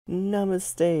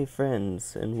Namaste,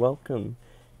 friends, and welcome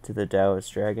to the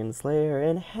Taoist Dragon Slayer,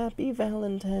 and Happy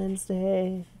Valentine's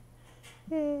Day!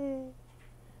 Yay!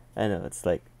 I know, it's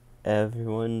like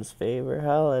everyone's favorite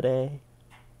holiday.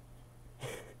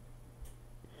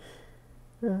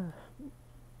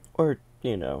 Or,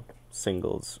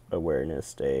 Singles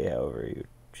Awareness Day, however you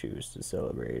choose to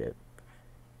celebrate it.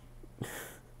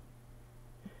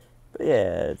 But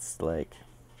yeah, it's like,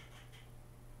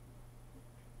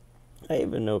 I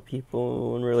even know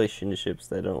people in relationships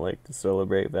that don't like to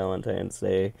celebrate Valentine's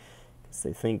Day because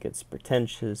they think it's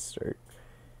pretentious or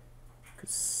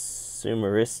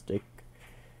consumeristic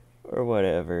or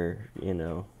whatever.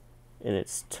 And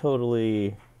it's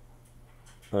totally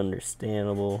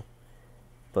understandable.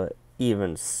 But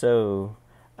even so,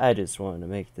 I just wanted to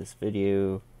make this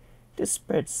video to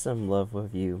spread some love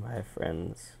with you, my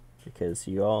friends, because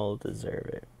you all deserve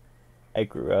it. I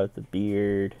grew out the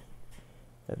beard.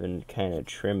 I've been kind of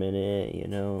trimming it,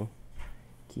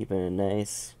 keeping it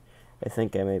nice. I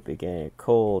think I might be getting a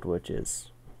cold, which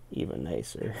is even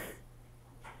nicer.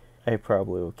 I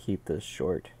probably will keep this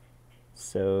short,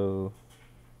 so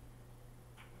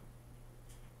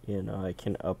I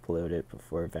can upload it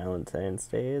before Valentine's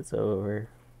Day is over.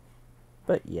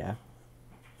 But yeah,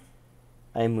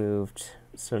 I moved,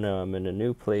 so now I'm in a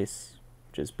new place,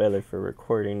 which is better for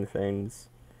recording things.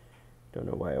 Don't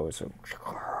know why I was so...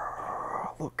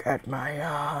 Look at my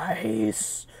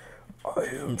eyes. I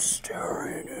am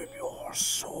staring in your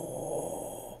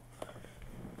soul.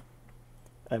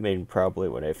 I mean, probably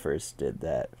when I first did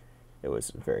that, it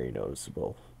wasn't very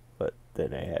noticeable. But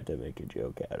then I had to make a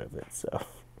joke out of it, so...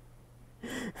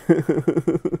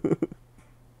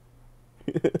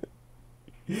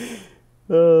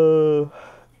 Oh,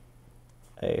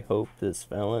 I hope this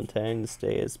Valentine's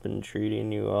Day has been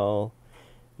treating you all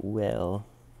well.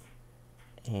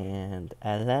 And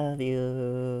I love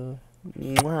you.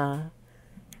 Mwah.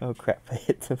 Oh crap, I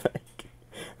hit the mic.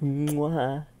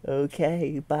 Mwah.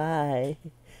 Okay, bye.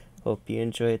 Hope you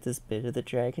enjoyed this bit of the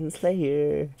Dragon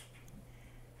Slayer.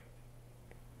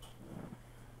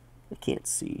 I can't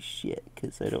see shit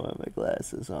because I don't have my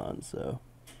glasses on, so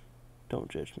don't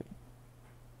judge me.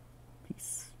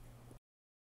 Peace.